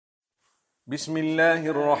بسم الله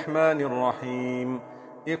الرحمن الرحيم.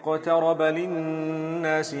 اقترب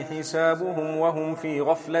للناس حسابهم وهم في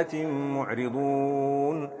غفلة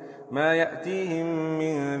معرضون. ما يأتيهم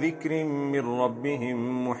من ذكر من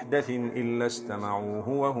ربهم محدث إلا استمعوه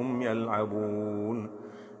وهم يلعبون.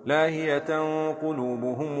 لاهية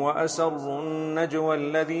قلوبهم وأسروا النجوى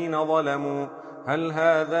الذين ظلموا هل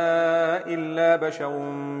هذا إلا بشر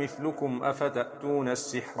مثلكم أفتأتون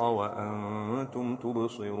السحر وأنتم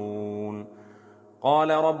تبصرون.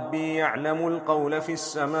 قال ربي يعلم القول في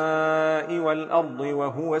السماء والأرض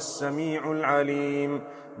وهو السميع العليم.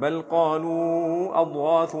 بل قالوا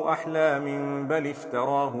أضغاث أحلام بل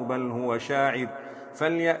افتراه بل هو شاعر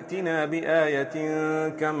فليأتنا بآية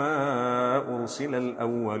كما أرسل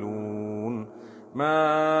الأولون.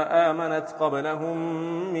 ما آمنت قبلهم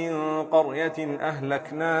من قرية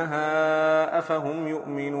أهلكناها أفهم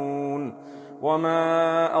يؤمنون.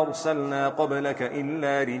 وما أرسلنا قبلك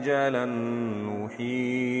إلا رجالا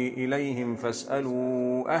نوحي إليهم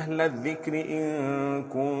فاسألوا أهل الذكر إن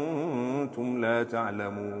كنتم لا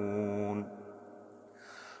تعلمون.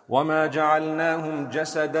 وما جعلناهم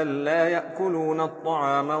جسدا لا يأكلون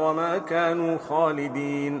الطعام وما كانوا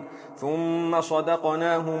خالدين. ثم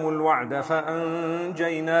صدقناهم الوعد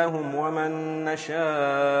فأنجيناهم ومن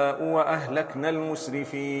نشاء وأهلكنا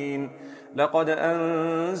المسرفين. لقد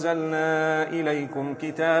أنزلنا إليكم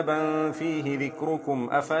كتابا فيه ذكركم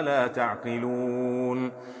أفلا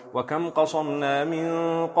تعقلون. وكم قصمنا من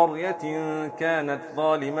قرية كانت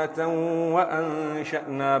ظالمة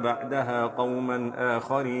وأنشأنا بعدها قوما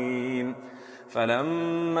آخرين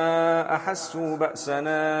فلما أحسوا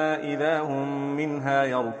بأسنا إذا هم منها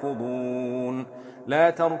يركضون. لا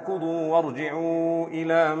تركضوا وارجعوا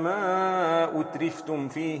إلى ما أترفتم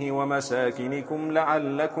فيه ومساكنكم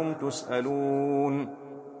لعلكم تسألون.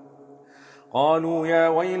 قالوا يا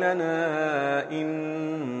ويلنا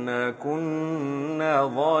إنا كنا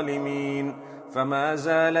ظالمين. فما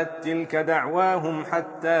زالت تلك دعواهم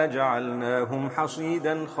حتى جعلناهم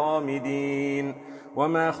حصيدا خامدين.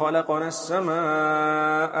 وما خلقنا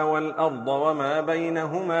السماء والأرض وما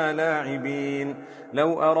بينهما لاعبين.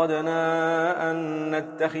 لو أردنا أن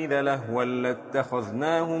نتخذ لهوا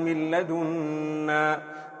لاتخذناه من لدنا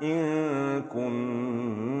إن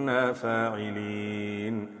كنا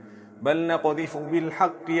فاعلين. بل نقذف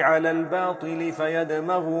بالحق على الباطل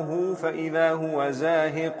فيدمغه فإذا هو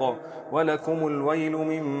زاهق ولكم الويل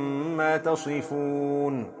مما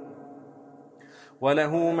تصفون.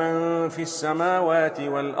 وله من في السماوات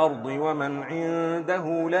والأرض ومن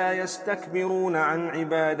عنده لا يستكبرون عن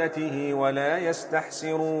عبادته ولا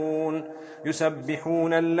يستحسرون.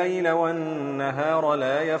 يسبحون الليل والنهار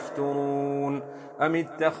لا يفترون. أم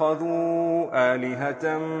اتخذوا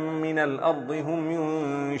آلهة من الأرض هم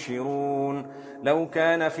ينشرون. لو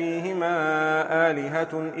كان فيهما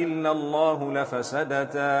آلهة إلا الله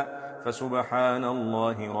لفسدتا فسبحان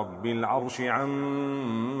الله رب العرش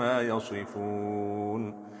عما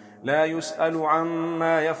يصفون. لا يسأل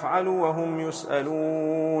عما يفعل وهم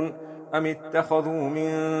يسألون. أم اتخذوا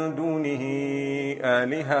من دونه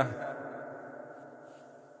آلهة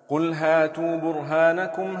قل هاتوا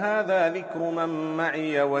برهانكم هذا ذكر من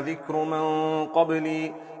معي وذكر من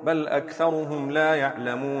قبلي بل أكثرهم لا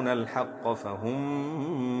يعلمون الحق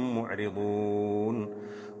فهم معرضون.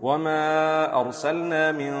 وما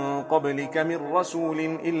أرسلنا من قبلك من رسول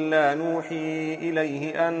إلا نوحي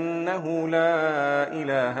إليه أنه لا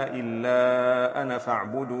إله إلا أنا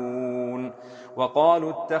فاعبدون.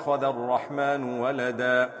 وقالوا اتخذ الرحمن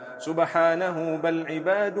ولدا سبحانه بل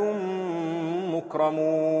عباد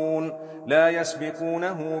مكرمون. لا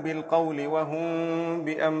يسبقونه بالقول وهم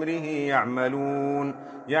بأمره يعملون.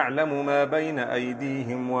 يعلم ما بين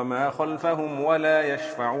أيديهم وما خلفهم ولا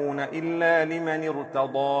يشفعون إلا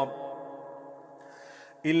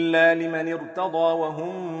لمن ارتضى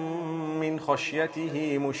وهم من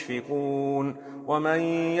خشيته مشفقون. ومن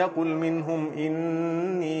يقل منهم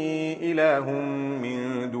إني إله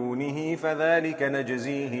من دونه فذلك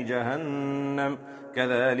نجزيه جهنم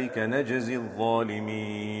كذلك نجزي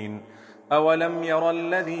الظالمين. أولم ير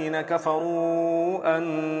الذين كفروا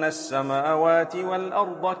أن السماوات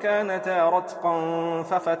والأرض كانتا رتقا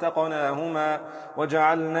ففتقناهما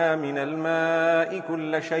وجعلنا من الماء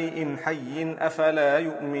كل شيء حي أفلا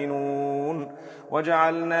يؤمنون.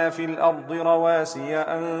 وجعلنا في الأرض رواسي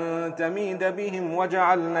أن تميد بهم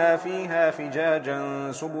وجعلنا فيها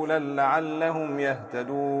فجاجا سبلا لعلهم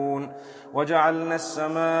يهتدون. وجعلنا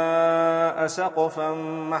السماء سقفا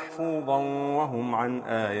محفوظا وهم عن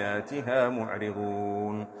آياتها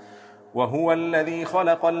معرضون. وهو الذي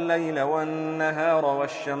خلق الليل والنهار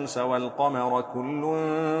والشمس والقمر كل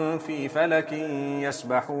في فلك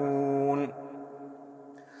يسبحون.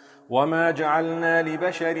 وما جعلنا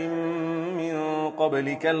لبشر من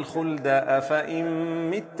قبلك الخلد أفإن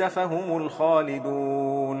مت فهم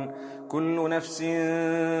الخالدون كل نفس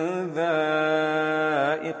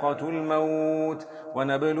ذائقة الموت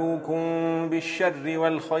ونبلوكم بالشر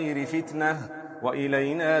والخير فتنة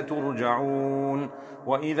وإلينا ترجعون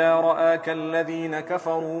وإذا رآك الذين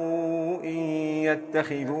كفروا إن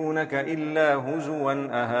يتخذونك إلا هزوا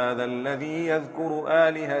أهذا الذي يذكر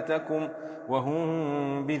آلهتكم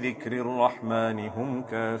وهم بذكر الرحمن هم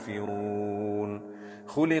كافرون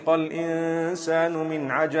خلق الإنسان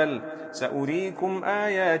من عجل سأريكم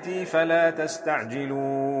آياتي فلا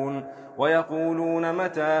تستعجلون ويقولون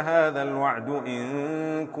متى هذا الوعد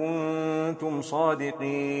إن كنتم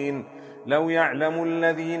صادقين لو يعلم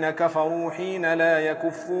الذين كفروا حين لا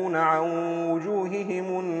يكفون عن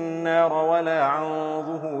وجوههم النار ولا عن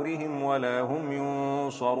ظهورهم ولا هم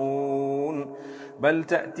ينصرون بل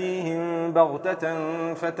تأتيهم بغتة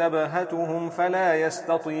فتبهتهم فلا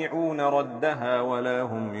يستطيعون ردها ولا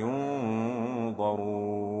هم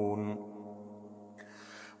ينظرون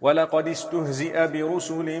ولقد استهزئ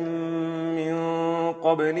برسل من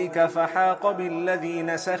قبلك فحاق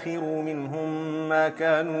بالذين سخروا منهم ما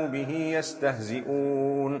كانوا به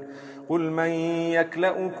يستهزئون قل من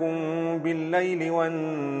يكلؤكم بالليل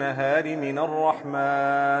والنهار من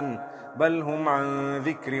الرحمن بل هم عن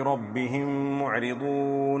ذكر ربهم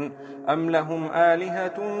معرضون أم لهم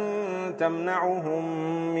آلهة تمنعهم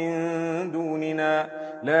من دوننا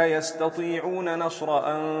لا يستطيعون نصر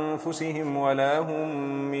أنفسهم ولا هم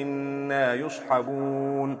منا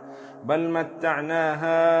يصحبون بل متعنا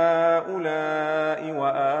هؤلاء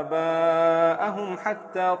وآباءهم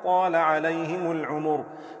حتى طال عليهم العمر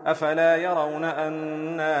أفلا يرون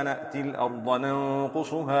أنا نأتي الأرض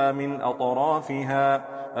ننقصها من أطرافها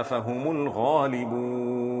أفهم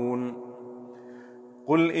الغالبون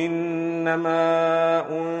قل إنما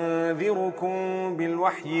أنذركم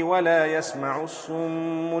بالوحي ولا يسمع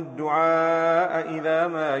الصم الدعاء إذا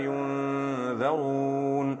ما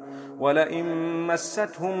ينذرون ولئن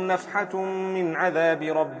مستهم نفحة من عذاب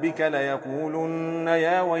ربك ليقولن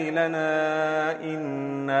يا ويلنا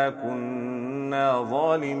إنا كنا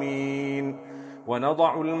ظالمين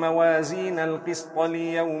ونضع الموازين القسط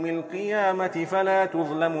ليوم القيامة فلا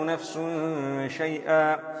تظلم نفس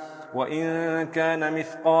شيئا وإن كان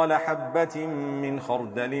مثقال حبة من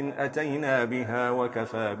خردل أتينا بها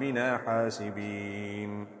وكفى بنا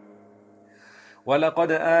حاسبين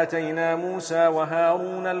ولقد آتينا موسى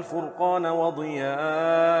وهارون الفرقان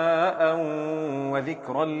وضياء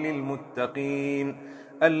وذكرا للمتقين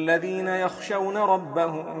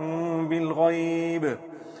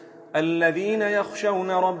الذين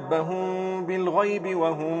يخشون ربهم بالغيب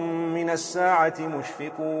وهم من الساعة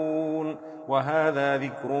مشفقون وهذا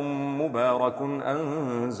ذكر مبارك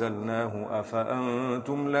أنزلناه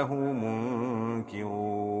أفأنتم له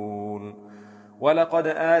منكرون ولقد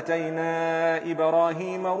آتينا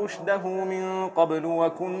إبراهيم رشده من قبل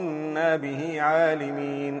وكنا به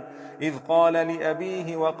عالمين إذ قال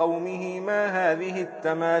لأبيه وقومه ما هذه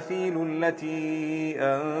التماثيل التي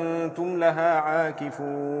أنتم لها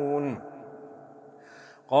عاكفون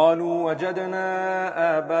قالوا وجدنا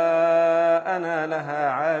آباءنا لها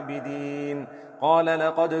عابدين قال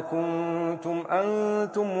لقد كنتم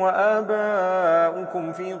أنتم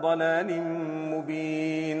وآباؤكم في ضلال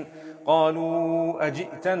مبين قالوا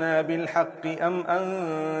أجئتنا بالحق أم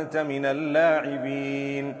أنت من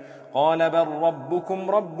اللاعبين قال بل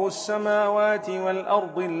ربكم رب السماوات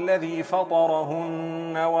والأرض الذي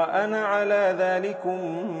فطرهن وأنا على ذلكم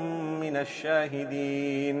من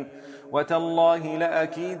الشاهدين وتالله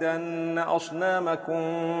لأكيدن أصنامكم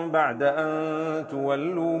بعد أن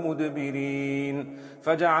تولوا مدبرين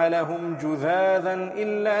فجعلهم جذاذا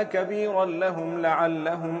إلا كبيرا لهم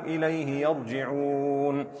لعلهم إليه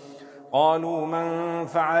يرجعون قالوا من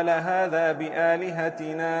فعل هذا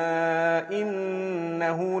بآلهتنا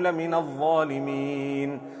إنه لمن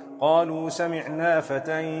الظالمين قالوا سمعنا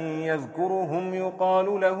فتى يذكرهم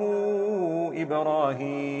يقال له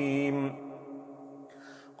إبراهيم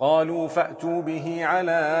قالوا فأتوا به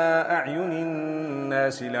على أعين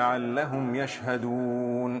الناس لعلهم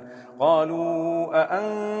يشهدون قالوا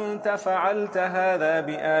أأنت فعلت هذا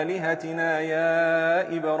بآلهتنا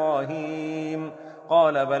يا إبراهيم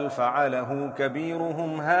قال بل فعله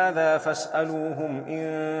كبيرهم هذا فاسألوهم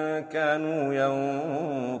إن كانوا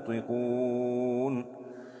ينطقون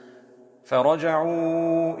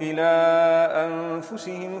فرجعوا إلى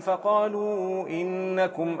أنفسهم فقالوا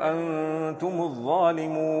إنكم أنتم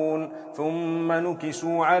الظالمون ثم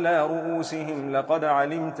نكسوا على رؤوسهم لقد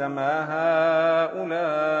علمت ما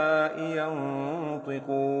هؤلاء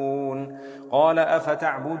ينطقون قال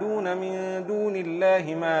أفتعبدون من دون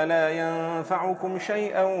الله ما لا ينفعكم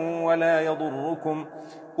شيئا ولا يضركم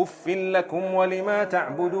أف لكم ولما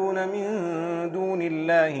تعبدون من دون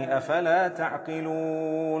الله أفلا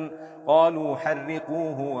تعقلون قالوا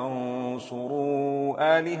حرقوه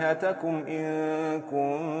وانصروا آلهتكم إن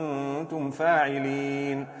كنتم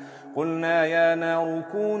فاعلين قلنا يا نار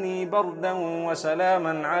كوني بردا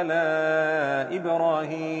وسلاما على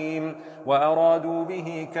إبراهيم وأرادوا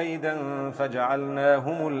به كيدا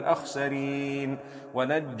فجعلناهم الأخسرين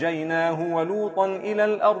ونجيناه ولوطا إلى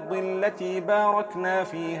الأرض التي باركنا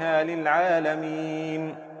فيها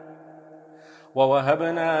للعالمين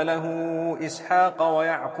ووهبنا له إسحاق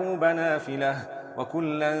ويعقوب نافلة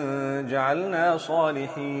وكلا جعلنا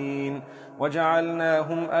صالحين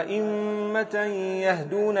وجعلناهم أئمة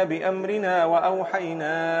يهدون بأمرنا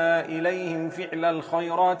وأوحينا إليهم فعل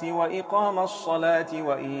الخيرات وإقام الصلاة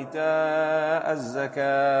وإيتاء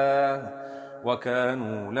الزكاة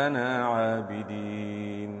وكانوا لنا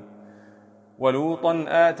عابدين ولوطا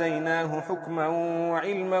آتيناه حكما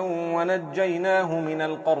وعلما ونجيناه من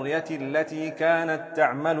القرية التي كانت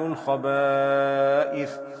تعمل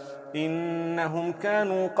الخبائث إنهم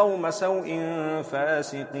كانوا قوم سوء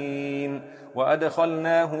فاسقين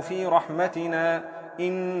وأدخلناه في رحمتنا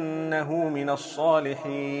إنه من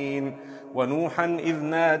الصالحين ونوحا إذ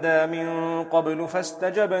نادى من قبل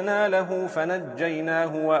فاستجبنا له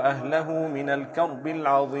فنجيناه وأهله من الكرب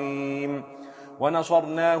العظيم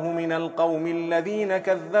ونصرناه من القوم الذين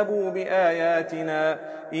كذبوا بآياتنا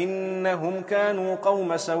إنهم كانوا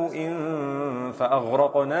قوم سوء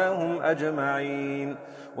فأغرقناهم أجمعين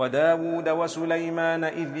وداود وسليمان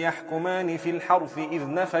إذ يحكمان في الحرث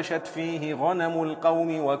إذ نفشت فيه غنم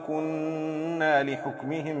القوم وكنا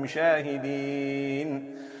لحكمهم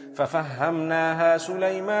شاهدين ففهمناها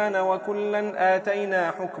سليمان وكلا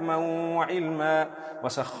آتينا حكما وعلما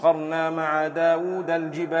وسخرنا مع داود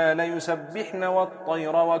الجبال يسبحن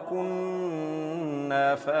والطير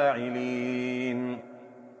وكنا فاعلين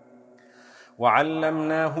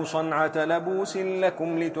وعلمناه صنعة لبوس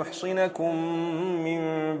لكم لتحصنكم من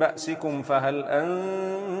بأسكم فهل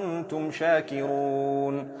أنتم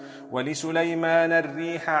شاكرون ولسليمان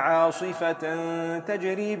الريح عاصفة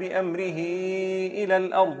تجري بأمره إلى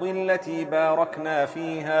الأرض التي باركنا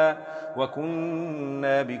فيها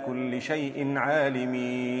وكنا بكل شيء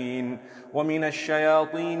عالمين ومن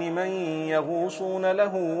الشياطين من يغوصون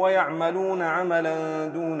له ويعملون عملا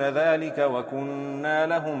دون ذلك وكنا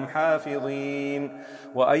لهم حافظين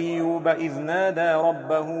وأيوب إذ نادى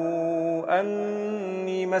ربه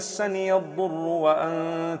أني مسني الضر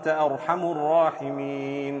وأنت أرحم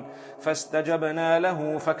الراحمين فاستجبنا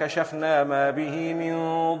له فكشفنا ما به من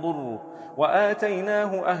ضر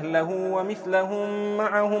وآتيناه أهله ومثلهم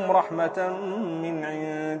معهم رحمة من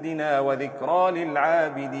عندنا وذكرى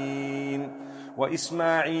للعابدين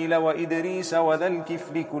وإسماعيل وإدريس وذا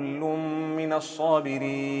الكفل كل من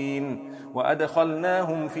الصابرين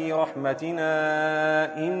وأدخلناهم في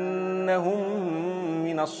رحمتنا إنهم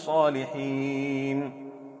من الصالحين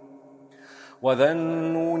وذا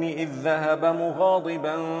النون إذ ذهب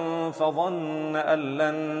مغاضبا فظن أن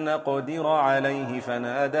لن نقدر عليه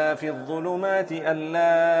فنادى في الظلمات أن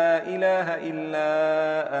لا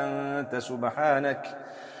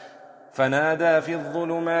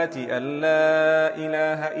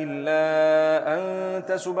إله إلا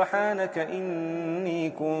أنت سبحانك إني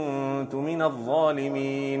كنت من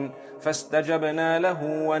الظالمين فاستجبنا له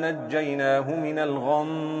ونجيناه من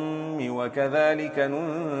الغم وكذلك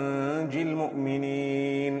ننجي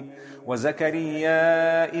المؤمنين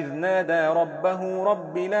وزكريا إذ نادى ربه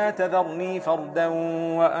رب لا تذرني فردا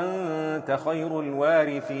وأنت خير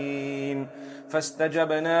الوارثين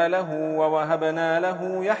فاستجبنا له ووهبنا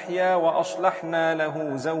له يحيى وأصلحنا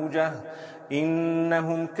له زوجه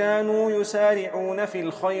إنهم كانوا يسارعون في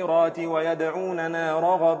الخيرات ويدعوننا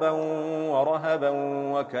رغبا ورهبا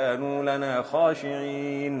وكانوا لنا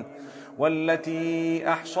خاشعين والتي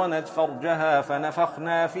أحصنت فرجها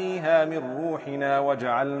فنفخنا فيها من روحنا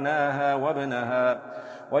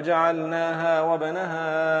وجعلناها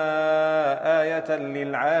وابنها آية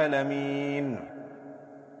للعالمين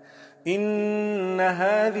إن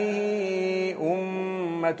هذه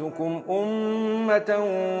أمتكم أمة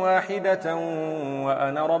واحدة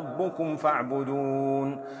وأنا ربكم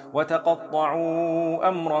فاعبدون وتقطعوا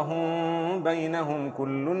أمرهم بينهم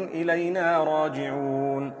كل إلينا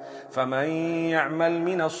راجعون فمن يعمل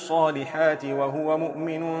من الصالحات وهو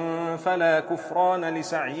مؤمن فلا كفران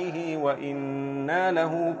لسعيه وإنا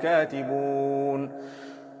له كاتبون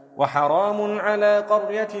وحرام على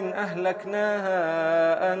قرية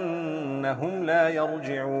أهلكناها أنهم لا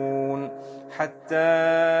يرجعون حتى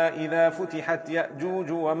إذا فتحت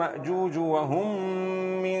يأجوج ومأجوج وهم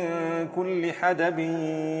من كل حدب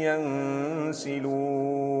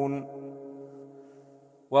ينسلون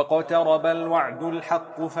واقترب الوعد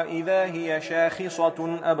الحق فإذا هي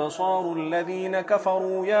شاخصة أبصار الذين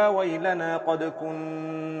كفروا يا ويلنا قد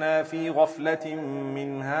كنا في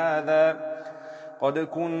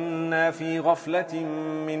غفلة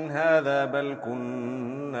من هذا بل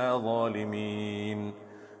كنا ظالمين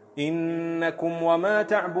إنكم وما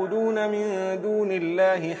تعبدون من دون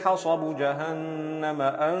الله حصب جهنم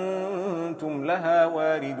أنتم لها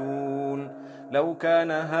واردون لو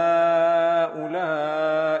كان هؤلاء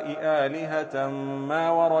آلهة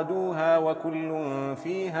ما وردوها وكل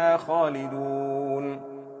فيها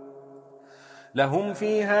خالدون لهم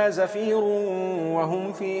فيها زفير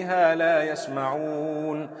وهم فيها لا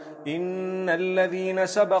يسمعون إن الذين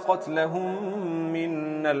سبقت لهم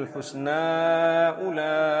منا الحسنى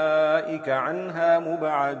أولئك عنها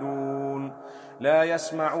مبعدون لا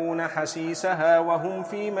يسمعون حسيسها وهم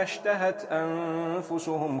فيما اشتهت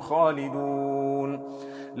أنفسهم خالدون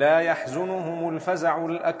لا يحزنهم الفزع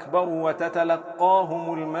الأكبر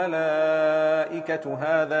وتتلقاهم الملائكة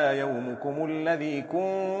هذا يومكم الذي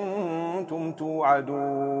كنتم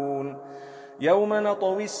توعدون يوم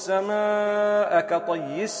نطوي السماء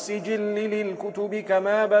كطي السجل للكتب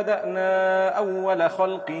كما بدأنا أول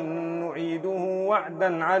خلق نعيده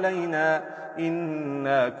وعدا علينا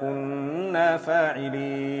إنا كنا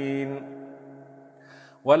فاعلين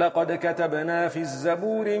ولقد كتبنا في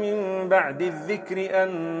الزبور من بعد الذكر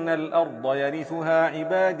أن الأرض يرثها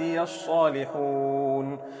عبادي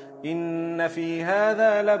الصالحون إن في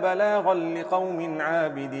هذا لبلاغا لقوم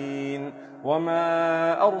عابدين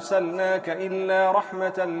وما أرسلناك إلا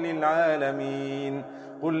رحمة للعالمين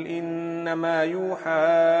قل إنما يوحى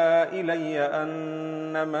إلي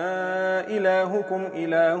أنما إلهكم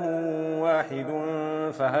إله واحد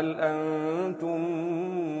فهل أنتم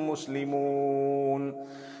مسلمون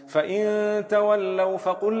فإن تولوا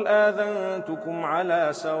فقل آذنتكم على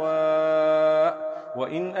سواء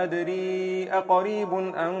وإن أدري أقريب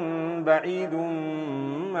أم بعيد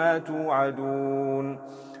ما توعدون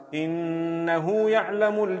إنه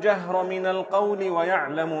يعلم الجهر من القول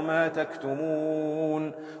ويعلم ما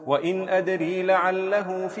تكتمون وإن أدري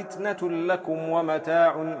لعله فتنة لكم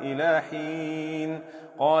ومتاع إلى حين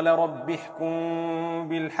قال رب احكم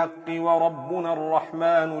بالحق وربنا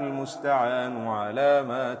الرحمن المستعان على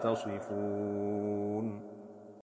ما تصفون